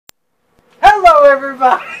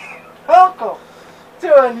everybody? Welcome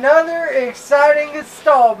to another exciting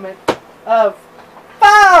installment of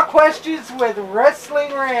 5 Questions with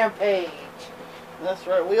Wrestling Rampage. That's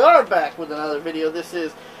right, we are back with another video. This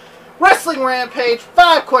is Wrestling Rampage,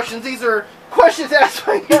 5 questions. These are questions asked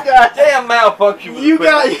by you guys. Damn malfunction with you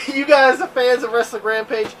guys are fans of Wrestling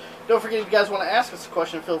Rampage. Don't forget, if you guys want to ask us a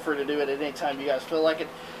question, feel free to do it at any time you guys feel like it.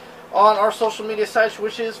 On our social media sites,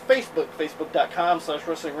 which is Facebook,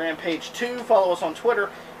 facebook.com/WrestlingRampage2. Follow us on Twitter,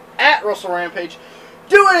 @WrestleRampage.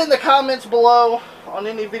 Do it in the comments below on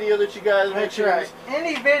any video that you guys That's make. right.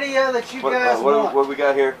 Any video that you guys want. What we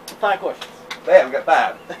got here? 5 questions. Damn, we got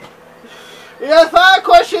 5. We got 5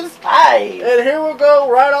 questions. Hey. And here we'll go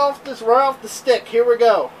right off the stick. Here we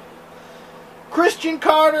go. Christian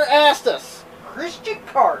Carter asked us, Christian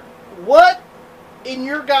Carter, what, in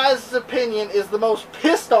your guys' opinion, is the most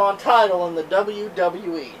pissed on title in the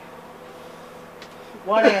WWE?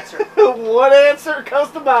 one answer. What answer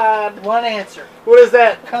comes to mind? One answer What is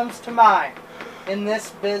that? comes to mind in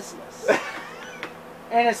this business.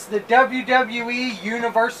 And it's the WWE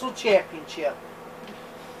Universal Championship.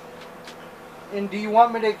 And do you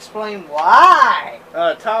want me to explain why?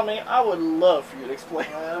 Tommy, I would love for you to explain.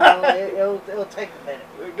 It'll take a minute.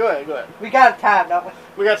 Go ahead. We got time, don't we?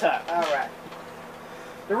 We got time. Alright.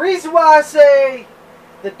 The reason why I say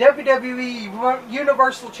the WWE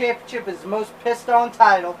Universal Championship is the most pissed on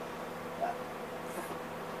title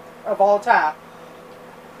of all time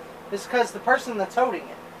is because the person that's holding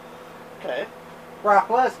it, Okay. Brock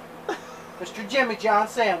Lesnar, Mr. Jimmy John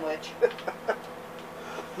Sandwich,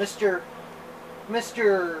 Mr.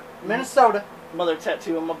 Minnesota, Mother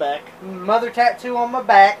tattoo on my back. mother tattoo on my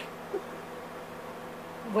back,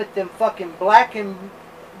 with them fucking black and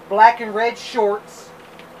red shorts,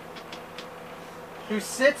 who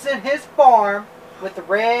sits in his farm with the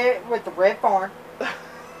red farm,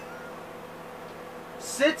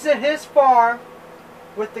 sits in his farm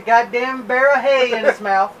with the goddamn barrel of hay in his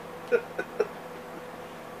mouth,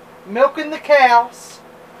 milking the cows.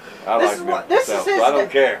 I This like is milk what- this is myself, his so I don't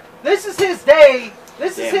day. care. This is his day.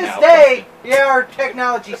 This is Damn his malfunction. day. Yeah, our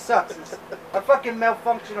technology sucks. It's a fucking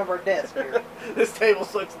malfunction of our desk here. This table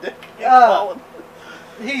sucks dick.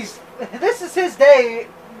 This is his day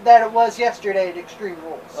that it was yesterday at Extreme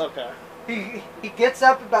Rules. Okay. He gets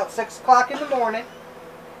up about 6 o'clock in the morning.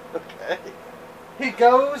 Okay. He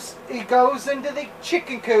goes into the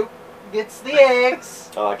chicken coop, gets the eggs,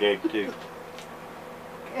 I like eggs too.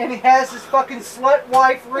 and he has his fucking slut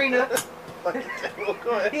wife Rena. Fucking table. Go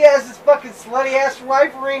ahead. He has his fucking slutty ass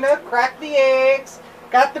wife Rena crack the eggs,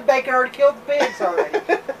 got the bacon, already killed the pigs already.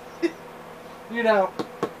 You know,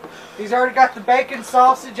 he's already got the bacon,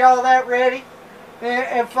 sausage, all that ready,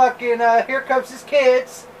 and fucking here comes his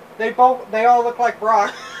kids. They all look like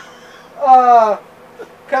Brock.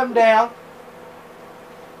 Come down.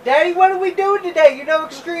 Daddy, what are we doing today? You know,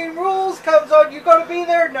 Extreme Rules comes on. You gonna be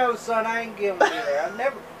there? No, son, I ain't gonna be there. I'm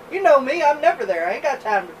never. You know me. I'm never there. I ain't got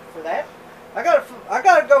time for that. I gotta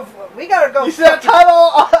go. We gotta go. You see that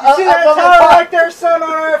title? You see that title right there, son, on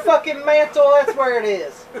our fucking mantle? That's where it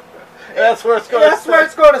is. That's where it's going. That's where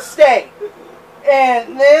it's going to stay.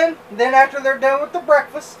 And then after they're done with the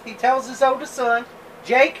breakfast, he tells his oldest son,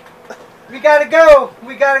 Jake, we gotta go.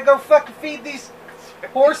 We gotta go fucking feed these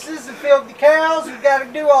horses and feed the cows. We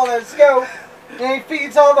gotta do all that. Let's go. And he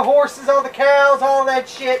feeds all the horses, all the cows, all that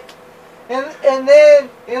shit. And then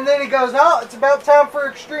he goes, oh, it's about time for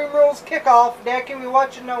Extreme Rules kickoff. Dad, can we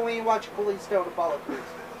watch it? No, we ain't watching Police Stone Apollo Crews.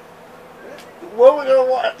 What are we gonna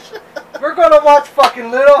watch? We're gonna watch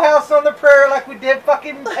fucking Little House on the Prairie like we did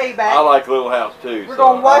fucking Payback. I like Little House too. We're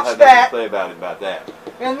gonna watch I'll have that. nothing to say about that.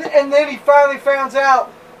 And then he finally finds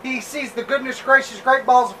out. He sees the Goodness Gracious Great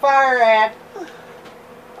Balls of Fire ad.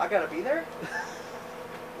 I gotta be there.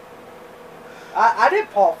 I didn't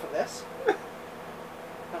fall for this.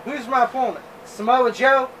 Now, who's my opponent? Samoa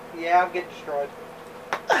Joe? Yeah, I'll get destroyed.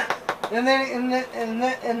 And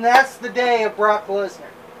that's the day of Brock Lesnar,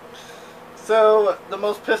 So, the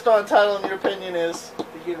most pissed on title in your opinion is? the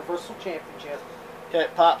Universal Championship. Okay,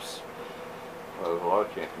 Pops. Well, there's a lot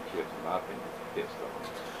of championships in my opinion. Pissed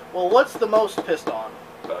Well, what's the most pissed on?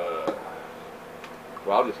 on.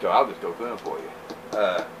 Well, I'll just go through them for you.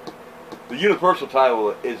 The Universal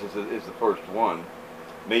title is the first one.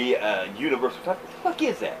 Universal title. What the fuck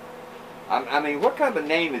is that? I mean, what kind of a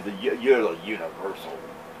name is you're a Universal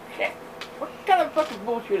Champion? What kind of fucking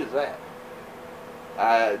bullshit is that?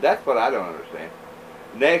 That's what I don't understand.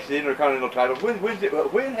 Next, the Intercontinental title.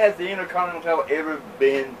 When has the Intercontinental title ever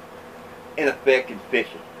been in effect in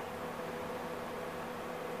fishing?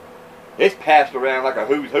 It's passed around like a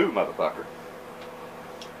who's who, motherfucker.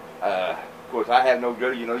 course, I have no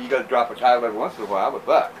dirty. You know, you got to drop a title every once in a while, but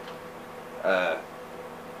fuck.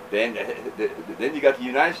 Then you got the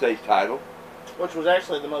United States title, which was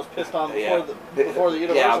actually the most pissed on before the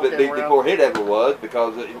Universal but came around. before it ever was,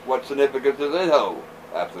 because what significance does it hold?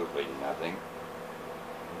 Absolutely nothing.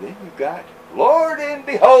 Then you got, Lord and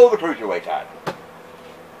behold, the Cruiserweight title.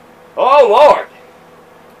 Oh, Lord!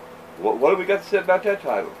 What do we got to say about that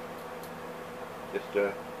title? Just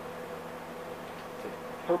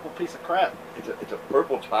purple piece of crap. It's a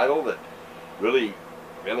purple title that really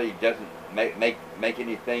doesn't make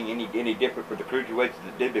anything any different for the cruiserweights as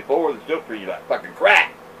it did before. They're still treated like fucking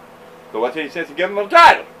crap. So what's any sense in giving them a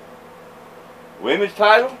title? Women's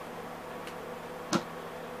title?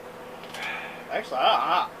 Actually,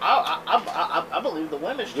 I believe the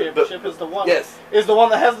women's championship is the one. Yes. Is the one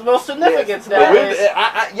that has the most significance nowadays.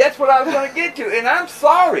 That's what I was going to get to, and I'm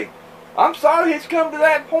sorry. I'm sorry it's come to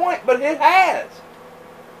that point, but it has.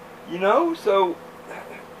 You know, so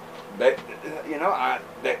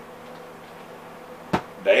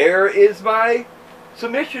there is my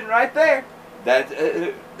submission right there.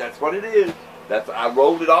 That's what it is. I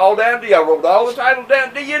rolled it all down to you. I rolled all the titles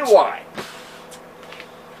down to you, and why?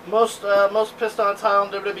 Most pissed on title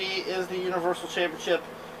in WWE is the Universal Championship.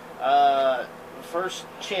 First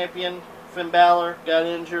champion, Finn Balor, got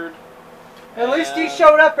injured. At least he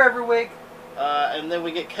showed up every week. And then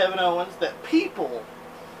we get Kevin Owens. That people.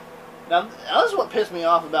 Now this is what pissed me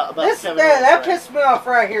off about Kevin Owens. That pissed me off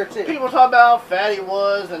right here too. People talk about how fat he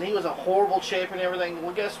was and he was a horrible champion and everything.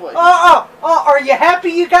 Well, guess what? Are you happy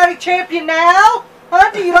you got a champion now?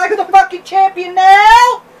 Huh? Do you like the fucking champion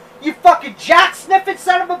now? You fucking jock-sniffing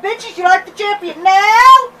son of a bitches, you like the champion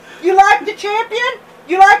now? You like the champion?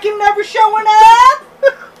 You like him never showing up?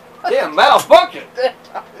 Damn, malfunction.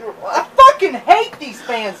 I fucking hate these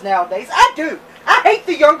fans nowadays. I do. I hate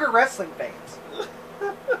the younger wrestling fans.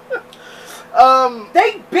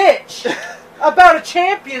 They bitch about a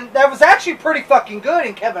champion that was actually pretty fucking good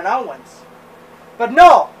in Kevin Owens. But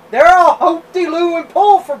no, they're all hoop-de-loo and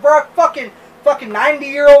pull for fucking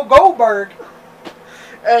 90-year-old Goldberg.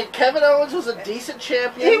 And Kevin Owens was a decent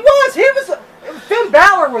champion. He was. Finn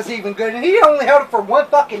Balor was even good, and he only held it for one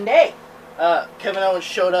fucking day. Kevin Owens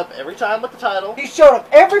showed up every time with the title. He showed up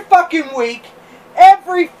every fucking week.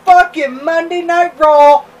 Every fucking Monday Night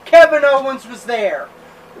Raw, Kevin Owens was there.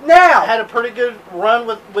 Now had a pretty good run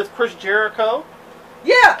with Chris Jericho.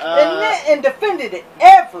 Yeah, and defended it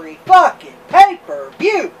every fucking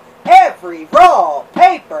pay-per-view. Every Raw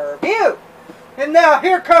pay-per-view. And now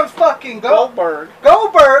here comes fucking Goldberg.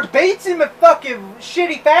 Goldberg beats him at fucking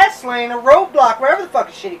shitty Fastlane or Roadblock, wherever the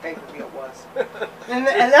fucking shitty pay-per-view it was. and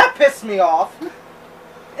that pissed me off.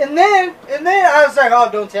 And then I was like, oh,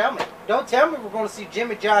 don't tell me. Don't tell me we're going to see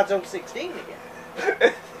Jimmy John's 016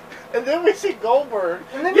 again. And then we see Goldberg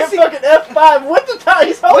get fucking F5 with the title.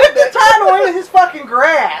 He's with the title in his fucking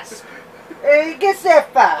grasp. And he gets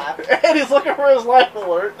F5. And he's looking for his life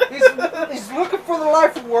alert. He's looking for the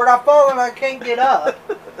life award. I fall and I can't get up.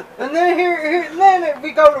 And then then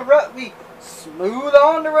we we smooth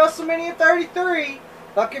on to WrestleMania 33.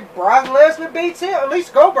 Fucking Brock Lesnar beats him. At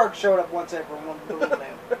least Goldberg showed up once every one of them.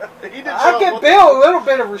 I give Bill a little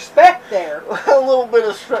bit of respect there. A little bit of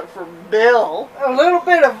respect for Bill. A little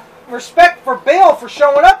bit of respect for Bill for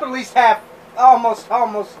showing up at least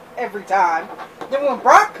almost every time. Then when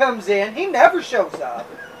Brock comes in, he never shows up.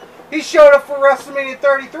 He showed up for WrestleMania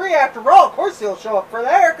 33 after Raw. Of course he'll show up for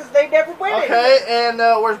there because they never win it. Okay, and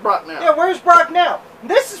where's Brock now? Yeah, where's Brock now?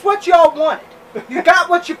 This is what y'all wanted. You got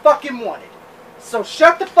what you fucking wanted. So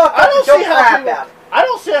shut the fuck up and don't crap about it. I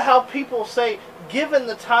don't see how people say giving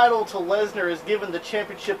the title to Lesnar is giving the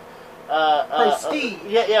championship prestige.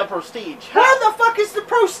 Prestige. Where the fuck is the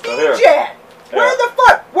prestige at? Where the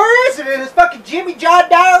fuck? Where is it in his fucking Jimmy John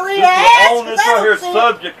diarrhea ass? On this right here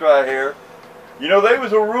subject right here. You know, there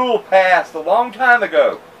was a rule passed a long time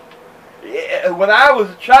ago. When I was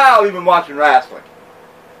a child, even watching wrestling.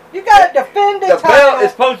 You gotta defend the title. The belt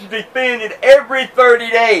is supposed to be defended every 30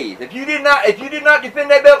 days. If you did not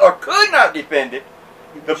defend that belt or could not defend it,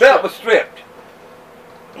 the belt was stripped.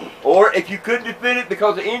 Or if you couldn't defend it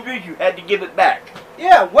because of injuries, you had to give it back.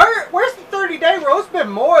 Yeah, where's the 30-day rule? It's been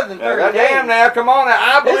more than 30 days. Damn now, come on now.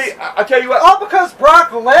 I tell you what. All because Brock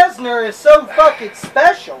Lesnar is so fucking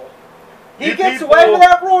special. He gets away with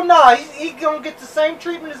that rule? No, he's gonna get the same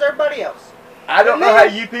treatment as everybody else. I don't know how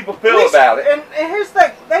you people feel about it. And here's the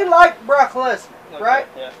thing. They like Brock Lesnar, right?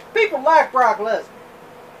 Yeah. People like Brock Lesnar.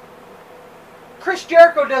 Chris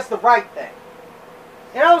Jericho does the right thing.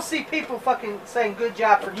 And I don't see people fucking saying good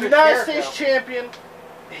job for Chris United Jericho. States champion,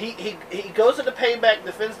 he goes into Payback,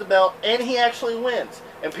 defends the belt, and he actually wins.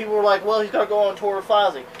 And people were like, well, he's got to go on tour with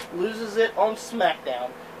Fozzy. Loses it on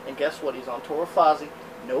SmackDown. And guess what? He's on tour with Fozzy.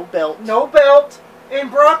 No belt. No belt.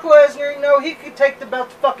 And Brock Lesnar, you know, he could take the belt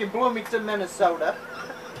to fucking Bloomington, Minnesota.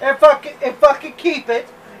 And fucking keep it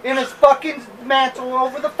in his fucking mantle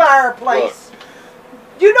over the fireplace. Look.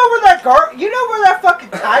 You know where that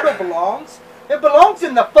fucking title belongs? It belongs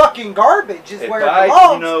in the fucking garbage is where it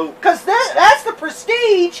belongs. Because that's the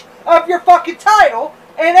prestige of your fucking title.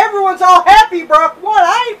 And everyone's all happy Brock won.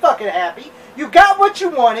 I ain't fucking happy. You got what you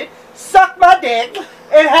wanted. Suck my dick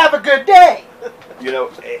and have a good day. You know,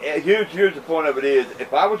 here's the point of it is,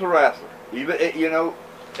 if I was a wrestler, even, you know,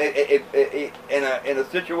 in a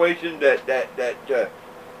situation that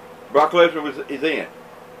Brock Lesnar is in,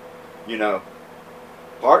 you know,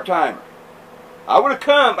 part-timer, I would have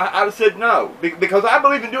come, I'd have said no, because I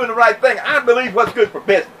believe in doing the right thing. I believe what's good for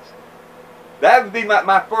business. That would be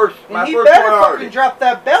my first priority. You better fucking drop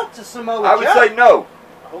that belt to Samoa Joe. I would say no.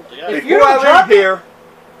 Before I leave here,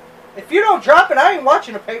 if you don't drop it, I ain't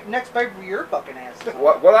watching the next pay-per-view your fucking ass.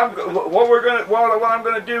 What I'm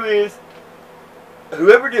gonna do is,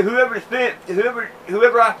 whoever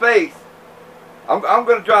I face, I'm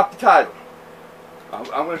gonna drop the title. I'm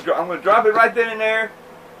gonna drop it right then and there,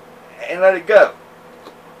 and let it go.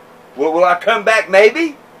 Will I come back?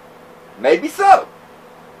 Maybe so.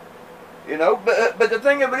 You know, but the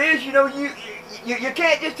thing of it is, you know, you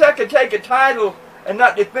can't just take a title and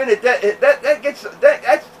not defend it. That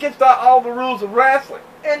gets all the rules of wrestling.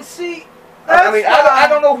 And see, I mean, I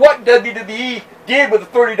don't know what WWE did with the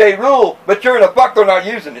 30-day rule, but sure enough, fuck, they're not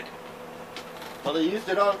using it. Well, they used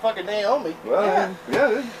it on fucking Naomi. Well,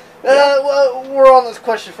 yeah. Well, we're on this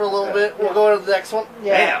question for a little bit. We'll go to the next one.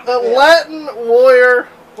 Yeah. Latin Warrior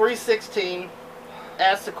 316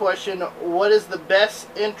 asked the question, what is the best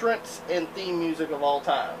entrance and theme music of all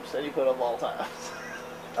time? Said he put of all times.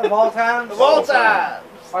 Of all times? Of all times.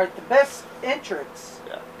 Alright, the best entrance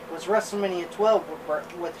was WrestleMania 12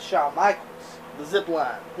 with Shawn Michaels. The zip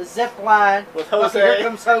line. The zip line. With Jose. Here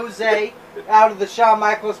comes Jose out of the Shawn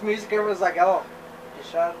Michaels music. Everyone's like, oh, did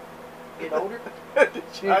Shawn get older? Did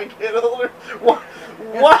Shawn get older?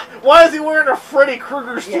 Why is he wearing a Freddy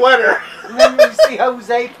Krueger sweater? And then you see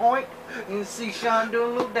Jose point. And you see Shawn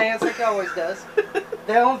doing a little dance like he always does.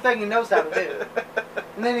 The only thing he knows how to do.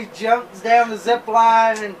 And then he jumps down the zip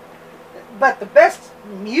line. But the best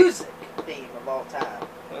music theme of all time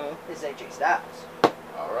is AJ Styles.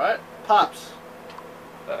 Alright. Pops.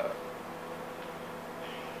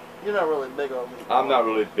 You're not really big on me. I'm not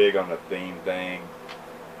really big on the theme thing.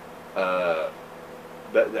 But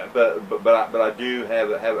I do have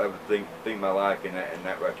a theme I like, and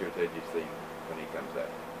that right here is AJ's theme when he comes out.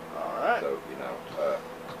 Alright. So, you know,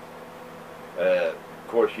 of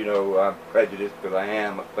course, you know, I'm prejudiced because I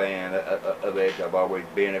am a fan of Edge. I've always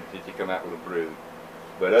been ever since he come out with a Brood.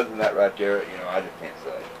 But other than that right there, you know, I just can't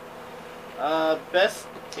say. Best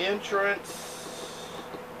entrance,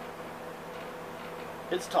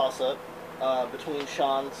 it's toss-up between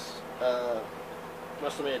Shawn's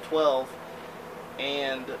WrestleMania 12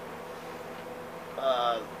 and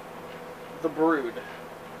the Brood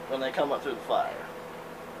when they come up through the fire.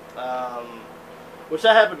 Which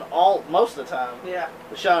that happened most of the time. Yeah.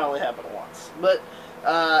 The Shawn only happened once. But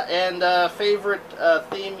and favorite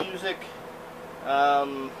theme music. I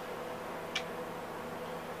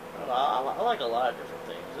like a lot of different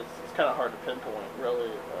things. It's kind of hard to pinpoint really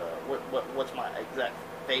what's my exact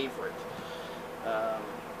favorite.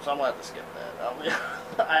 So I'm gonna have to skip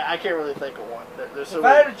that. I can't really think of one. There's so if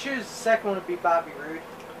I had to choose, the second one would be Bobby Roode.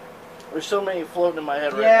 There's so many floating in my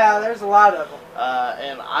head right now. Yeah, there's a lot of them.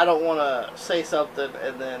 And I don't want to say something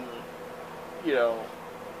and then, you know,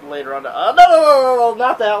 later on, no,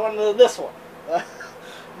 not that one, this one.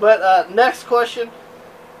 But next question.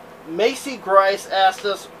 Macy Grice asked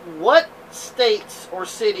us, what states or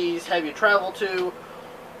cities have you traveled to?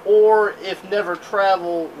 Or if never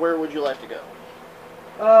travel, where would you like to go?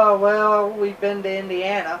 Oh, well, we've been to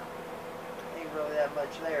Indiana. Ain't really that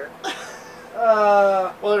much there.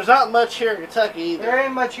 Well, there's not much here in Kentucky either. There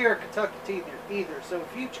ain't much here in Kentucky either. So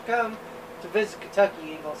if you come to visit Kentucky,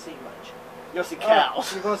 you ain't gonna see much. You're gonna see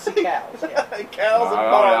cows. You're gonna see cows. Yeah. Cows and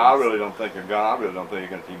I really don't think you're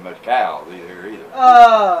gonna see much cows either.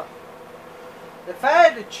 If I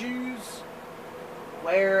had to choose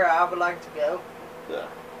where I would like to go,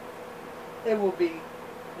 it will be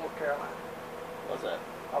North Carolina. What's that?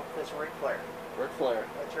 Oh, that's Ric Flair. Ric Flair.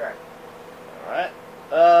 That's right. All right.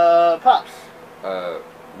 Pops.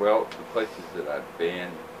 Well, the places that I've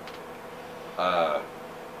been, I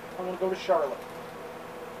want to go to Charlotte.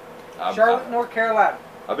 Charlotte, North Carolina.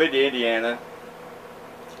 I've been to Indiana.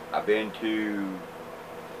 I've been to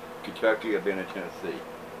Kentucky. I've been to Tennessee.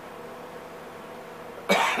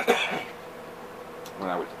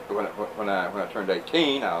 when I turned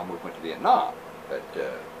 18, I almost went to Vietnam, but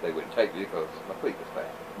they wouldn't take me because my feet was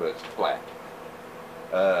fat, but it's flat.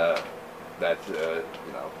 That's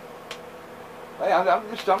you know. Hey, I'm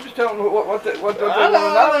just telling them what they want to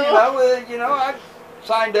know. You know, I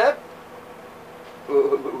signed up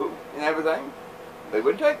and everything. They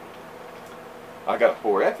wouldn't take me. I got a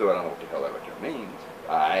 4F, though I don't know what the hell that means.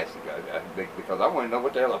 I asked the guy because I want to know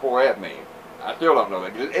what the hell a 4F means. I still don't know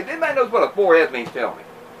that. If anybody knows what a 4F means, tell me.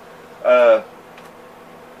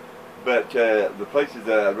 But the places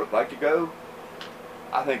that I'd like to go,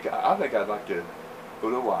 I think I'd like to go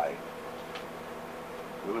to Hawaii.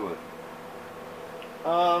 Really would.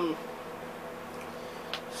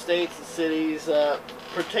 States and cities,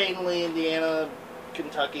 pertainingly Indiana,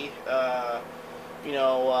 Kentucky. You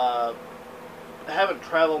know, I haven't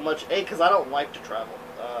traveled much. Because I don't like to travel.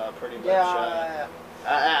 Pretty much. Yeah.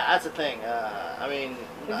 That's the thing. I mean,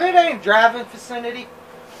 If it ain't driving vicinity.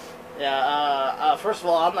 Yeah. First of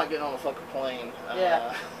all, I'm not getting on a fucking plane.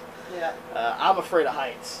 Yeah. I'm afraid of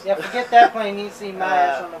heights. Yeah, forget that plane. You see my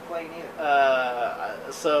ass on the plane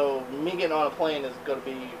either. So me getting on a plane is going to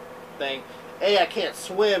be a thing. I can't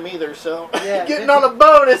swim either, so Yeah, getting on a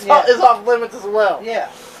boat is off limits as well.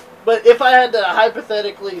 Yeah. But if I had to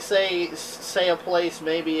hypothetically say a place,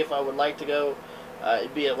 maybe if I would like to go,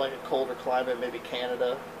 it'd be like a colder climate, maybe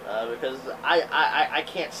Canada, because I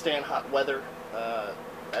can't stand hot weather.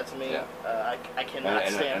 That's me. Yeah. I cannot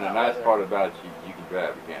stand hot weather. And the nice part about it, you can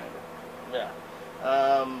drive to Canada. Yeah.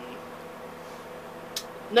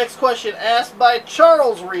 Next question asked by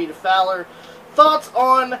Charles Reed Fowler. Thoughts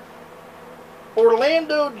on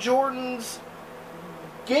Orlando Jordan's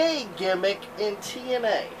gay gimmick in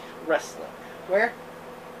TNA wrestling? Where?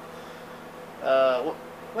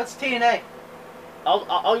 What's TNA?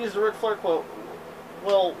 I'll use the Ric Flair quote.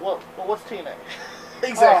 Well, what's TNA?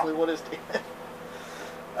 Exactly. What is TNA?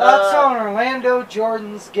 Thoughts on Orlando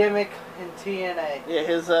Jordan's gimmick in TNA? Yeah,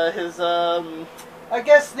 his I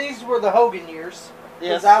guess these were the Hogan years.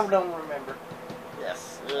 Yes. Because I don't remember.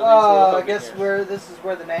 Yes. I guess this is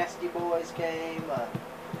where the Nasty Boys came.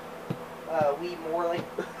 Wee Morley.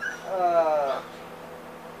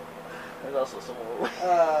 There's also some more.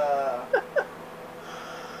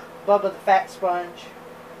 Bubba the Fat Sponge.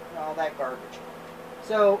 And all that garbage.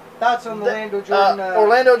 So, thoughts on Orlando Jordan?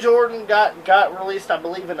 Orlando Jordan got released, I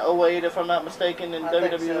believe, in 2008, if I'm not mistaken, in I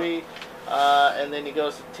WWE. And then he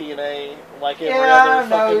goes to TNA like every other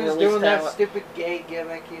fucking he was release doing talent. that stupid gay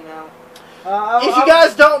gimmick, you know. If you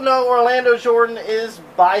guys don't know, Orlando Jordan is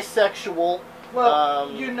bisexual.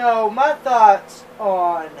 Well, you know, my thoughts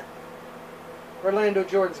on Orlando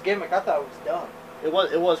Jordan's gimmick, I thought it was dumb.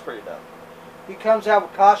 It was pretty dumb. He comes out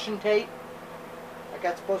with caution tape, like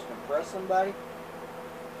that's supposed to impress somebody.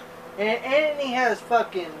 And he has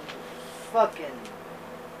fucking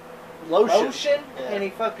lotion Yeah. and he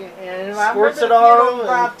fucking Squirts I it remember on the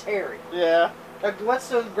Rob Terry. Yeah. Like, what's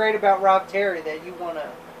so great about Rob Terry that you want him?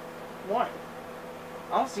 I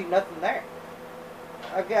don't see nothing there.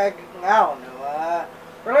 I don't know.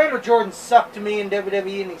 Orlando Jordan sucked to me in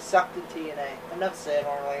WWE and he sucked in TNA. Enough said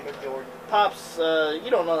on Orlando Jordan. Pops, you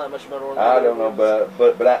don't know that much about Orlando. I don't know,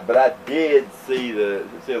 but I did see a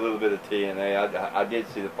little bit of TNA. I did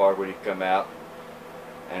see the part where he come out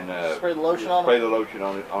and spray the lotion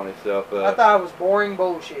on himself. I thought it was boring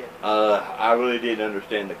bullshit. I really didn't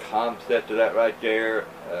understand the concept of that right there.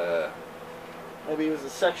 Maybe he was a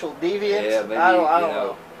sexual deviant. Yeah, maybe I don't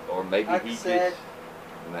know. Or maybe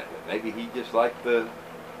he just liked the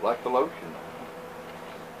lotion.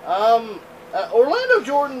 Orlando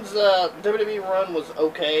Jordan's WWE run was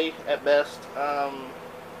okay at best.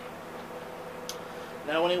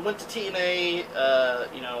 Now, when he went to TNA,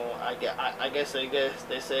 you know, I guess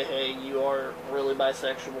they say, hey, you are really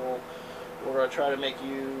bisexual. We're gonna try to make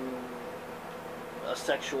you a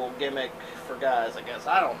sexual gimmick for guys. I guess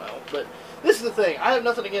I don't know, but this is the thing. I have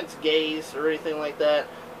nothing against gays or anything like that,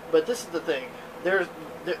 but this is the thing. There's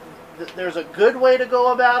a good way to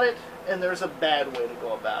go about it, and there's a bad way to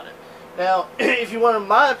go about it. Now, if you wanted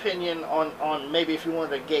my opinion on maybe if you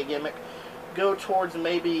wanted a gay gimmick, go towards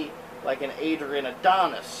maybe like an Adrian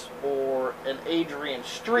Adonis or an Adrian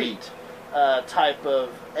Street type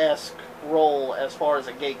of esque role as far as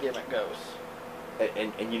a gay gimmick goes.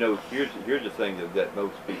 And you know, here's the thing that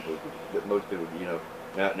most people you know,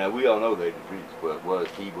 now we all know that Adrian Street was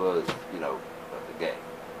you know, gay,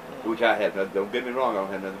 which I have. Don't get me wrong, I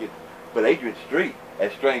don't have nothing against. But Adrian Street,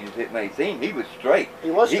 as strange as it may seem, he was straight.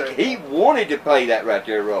 He was straight. He wanted to play that right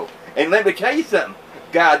there role. And let me tell you something.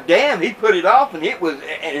 goddamn, he put it off, and he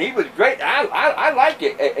was great. I liked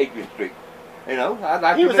it, Adrian Street. You know, I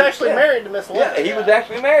liked. He was actually married to Miss Lesnar. Yeah, he was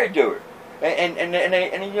actually married to her. And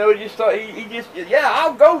you know, he just thought he just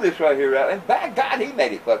I'll go this right here, and by God, he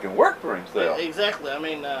made it fucking work for himself. Exactly. I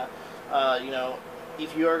mean, you know,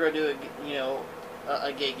 if you are going to do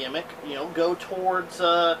a gay gimmick, you know, go towards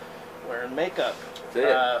wearing makeup,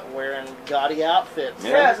 wearing gaudy outfits,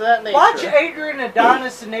 things of that nature. Watch Adrian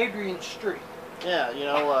Adonis and Adrian Street. Yeah, you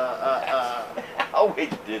know, I always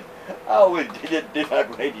did like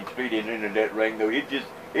when Adrian Street in that ring though. He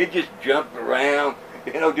just jumped around.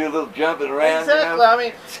 You know, do a little jumping around. Exactly. You know? I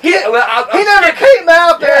mean, he never came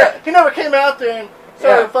out there. Yeah. He never came out there and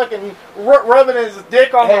started fucking rubbing his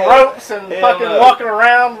dick on the ropes and fucking walking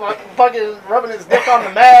around, like fucking rubbing his dick on the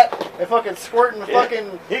mat and fucking squirting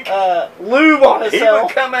fucking lube on himself. He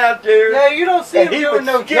would come out there. Yeah, you don't see him doing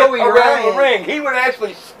no Joey around Ryan. the ring. He would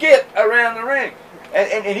actually skip around the ring,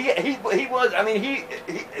 and he was. I mean, he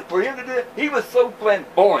for him to do it, he was so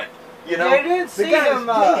flamboyant. You know, you didn't see him.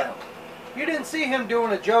 You didn't see him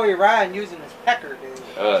doing a Joey Ryan using his pecker, dude.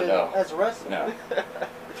 No. As a wrestler. No.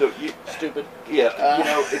 So stupid. Yeah, you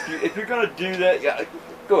know, if you're gonna do that,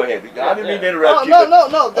 go ahead. I didn't mean to interrupt you.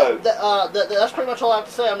 No. That's pretty much all I have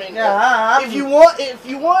to say. I mean, if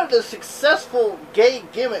you wanted a successful gay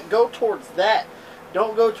gimmick, go towards that.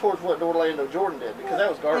 Don't go towards what Orlando Jordan did, because that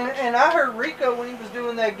was garbage. And I heard Rico, when he was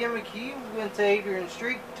doing that gimmick, he went to Adrian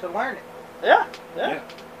Street to learn it. Yeah.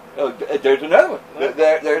 Oh, there's another one.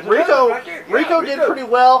 There's Rico. right there. Rico did pretty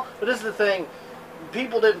well, but this is the thing.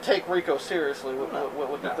 People didn't take Rico seriously with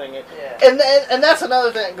the thing. Yeah. And that's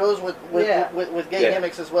another thing that goes with gay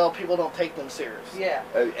gimmicks as well. People don't take them serious. Yeah.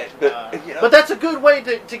 But that's a good way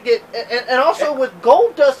to get, and also with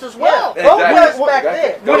Goldust as well. Yeah, Goldust back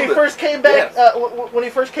then. When he first came back, when he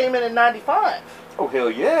first came in '95. Oh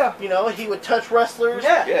hell yeah! You know, he would touch wrestlers,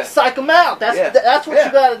 yeah. psych them out. That's what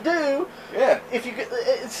you got to do. Yeah. If you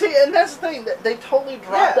see, and that's the thing, that they totally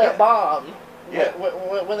dropped that bomb. Yeah.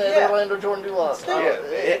 When they had Orlando Jordan do love.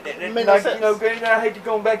 It made no sense. You know, I hate to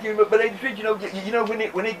go back here, but Adrian Street, you know,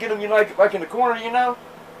 when he get him, you know, like in the corner, you know,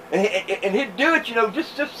 and he'd do it, you know,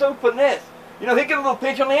 just so finesse. You know, he'd get a little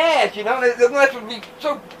pinch on the ass, you know, and the rest would be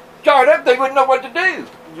so charred up they wouldn't know what to do.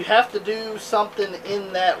 You have to do something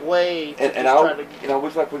in that way. And I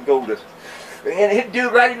was like with Goldust. And he'd do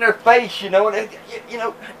it right in their face, you know, and you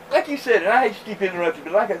know, like you said, and I hate to keep interrupting,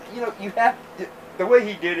 but you have to, the way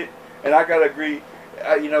he did it, and I gotta agree,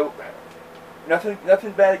 you know,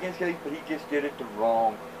 nothing bad against Gates, but he just did it the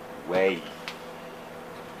wrong way.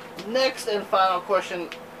 Next and final question,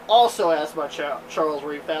 also asked by Charles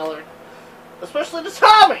Reed Fowler, especially to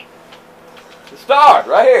Tommy. The star,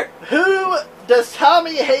 right here. Who does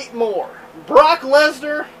Tommy hate more, Brock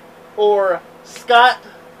Lesnar or Scotty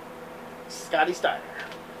Steiner?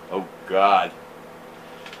 Oh God.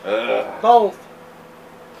 Both.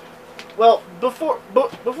 Well,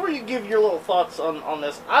 before you give your little thoughts on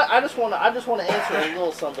this, I just want to answer a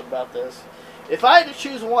little something about this. If I had to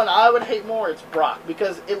choose one I would hate more, it's Brock,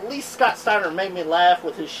 because at least Scott Steiner made me laugh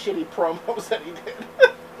with his shitty promos that he did.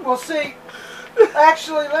 Well, see,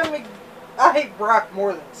 actually, I hate Brock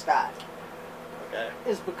more than Scott. Okay.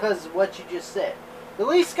 Is because of what you just said. At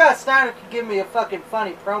least Scott Steiner could give me a fucking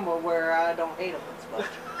funny promo where I don't hate him as much.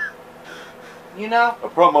 You know? A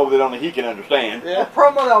promo that only he can understand. Yeah. A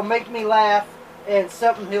promo that'll make me laugh, and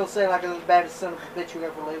something he'll say like, "I'm the baddest son of a bitch you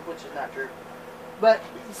ever lived," which is not true. But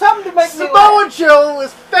something to make me Samoa laugh. Joe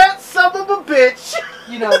is fat son of a bitch.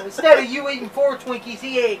 You know, instead of you eating 4 Twinkies,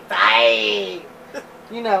 he ate 5.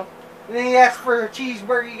 You know. And then he asked for a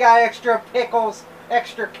cheeseburger, you got extra pickles,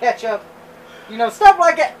 extra ketchup. You know, stuff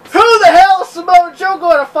like that. Who the hell is Samoa Joe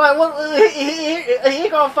going to fight? He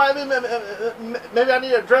going to fight me? Maybe I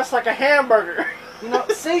need to dress like a hamburger. You know,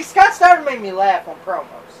 see, Scott Steiner made me laugh on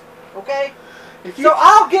promos. Okay? So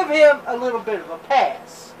I'll give him a little bit of a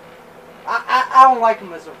pass. I don't like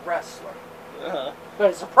him as a wrestler. But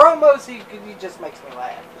as a promos, he just makes me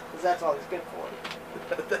laugh. Because that's all he's good for.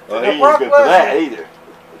 Well, he ain't good for that either.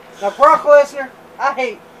 Now, Brock Lesnar, I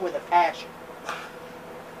hate with a passion.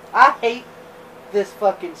 I hate this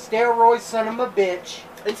fucking steroid son of a bitch.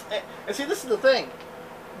 And see, this is the thing.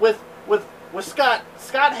 With Scott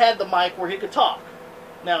had the mic where he could talk.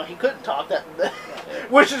 Now, he couldn't talk,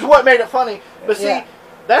 which is what made it funny. But see,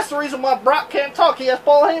 that's the reason why Brock can't talk. He has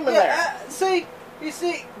Paul Heyman there. You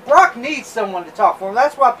see, Brock needs someone to talk for him.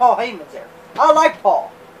 That's why Paul Heyman's there. I like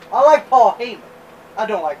Paul. I like Paul Heyman. I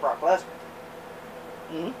don't like Brock Lesnar.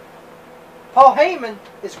 Mm-hmm. Paul Heyman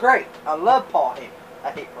is great. I love Paul Heyman.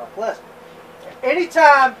 I hate Brock Lesnar.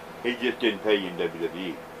 Anytime... He just didn't pay you in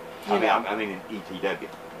WWE. I mean in ETW.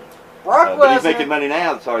 Brock But he's making Lesnar. money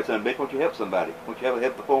now. Sorry, son, bitch. Won't you help somebody? Won't you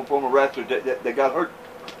help the former wrestler that got hurt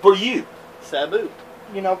for you? Sabu.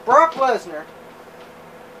 You know, Brock Lesnar.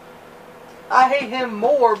 I hate him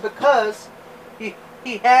more because he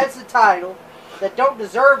has a title that don't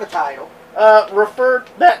deserve a title. Refer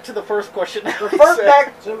back to the first question. Refer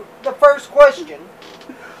back to the first question.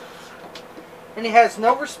 And he has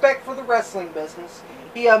no respect for the wrestling business.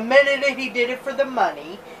 He admitted it. He did it for the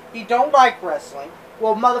money. He don't like wrestling.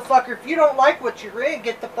 Well, motherfucker, if you don't like what you're in,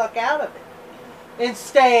 get the fuck out of it. And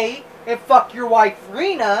stay and fuck your wife,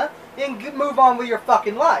 Rena, and move on with your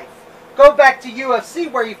fucking life. Go back to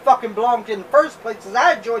UFC where you fucking belonged in the first place, because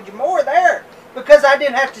I enjoyed you more there. Because I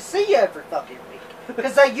didn't have to see you every fucking week.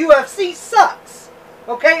 Because that UFC sucks.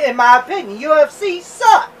 Okay, in my opinion, UFC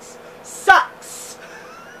sucks. Sucks.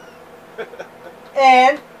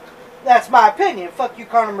 And that's my opinion. Fuck you,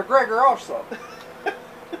 Conor McGregor, also.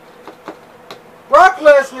 Brock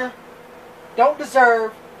Lesnar don't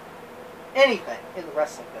deserve anything in the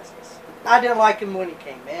wrestling business. I didn't like him when he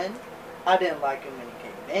came in. I didn't like him when he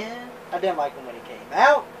came in. I didn't like him when he came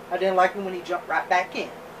out. I didn't like him when he jumped right back in.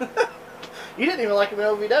 You didn't even like him in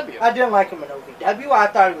OVW. I didn't like him in OVW. I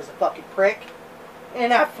thought he was a fucking prick.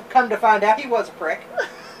 And I've come to find out he was a prick.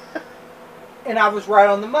 And I was right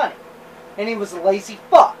on the money. And he was a lazy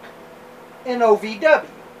fuck in OVW.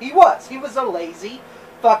 He was. He was a lazy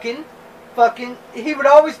fucking... He would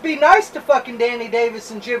always be nice to fucking Danny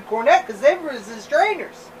Davis and Jim Cornette because they were his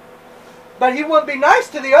trainers. But he wouldn't be nice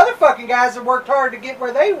to the other fucking guys that worked hard to get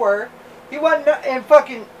where they were. He wasn't... And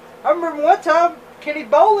fucking... I remember one time, Kenny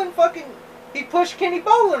Bolin fucking... He pushed Kenny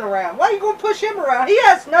Bolin around. Why are you going to push him around? He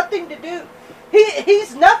has nothing to do.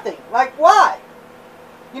 He's nothing. Like, why?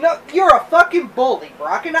 You know, you're a fucking bully,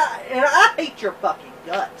 Brock, and I hate your fucking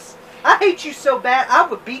guts. I hate you so bad, I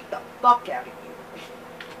would beat the fuck out of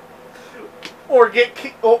you. Or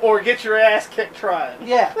get your ass kicked trying.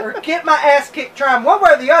 Yeah, or get my ass kicked trying. One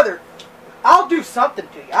way or the other, I'll do something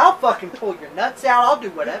to you. I'll fucking pull your nuts out. I'll do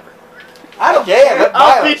whatever. I don't care.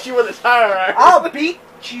 I'll beat you with a tire iron. I'll beat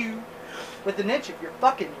you with an inch of your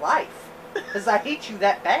fucking life. Because I hate you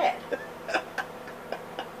that bad.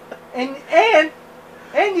 And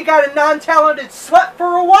you got a non-talented slut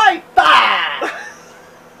for a wife. Bah!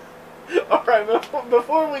 Alright,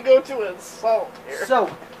 before we go to insult here. So,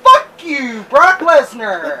 fuck you, Brock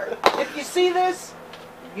Lesnar. If you see this,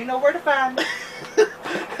 you know where to find me.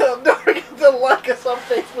 Don't forget to like us on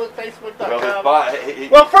Facebook, facebook.com.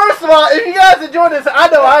 Well, first of all, if you guys enjoyed this, I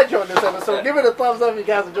know I enjoyed this episode. Give it a thumbs up if you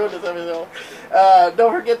guys enjoyed this episode.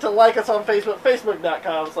 Don't forget to like us on Facebook,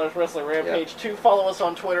 facebook.com/Wrestling Rampage 2. Follow us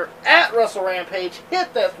on Twitter @Wrestle Rampage.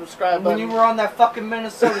 Hit that subscribe button. When you were on that fucking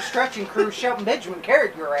Minnesota stretching crew, Shelton Benjamin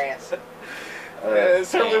carried your ass.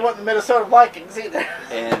 Certainly wasn't the Minnesota Vikings either.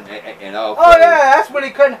 And also, Oh yeah, that's when he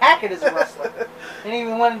couldn't hack it as a wrestler. And he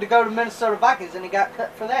even wanted to go to Minnesota Vikings, and he got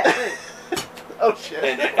cut for that too. Oh shit!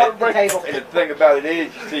 And the table. the thing about it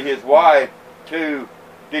is, you see his wife too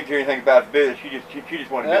didn't care anything about the business. She just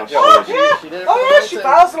wanted to be on television. She did it Oh for the yeah, money she too.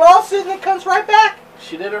 files a lawsuit and it comes right back.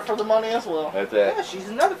 She did it for the money as well. That's it. Yeah, she's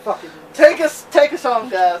another fucking. Take us on,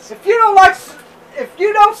 guys. If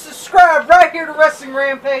you don't subscribe right here to Wrestling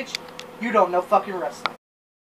Rampage, you don't know fucking wrestling.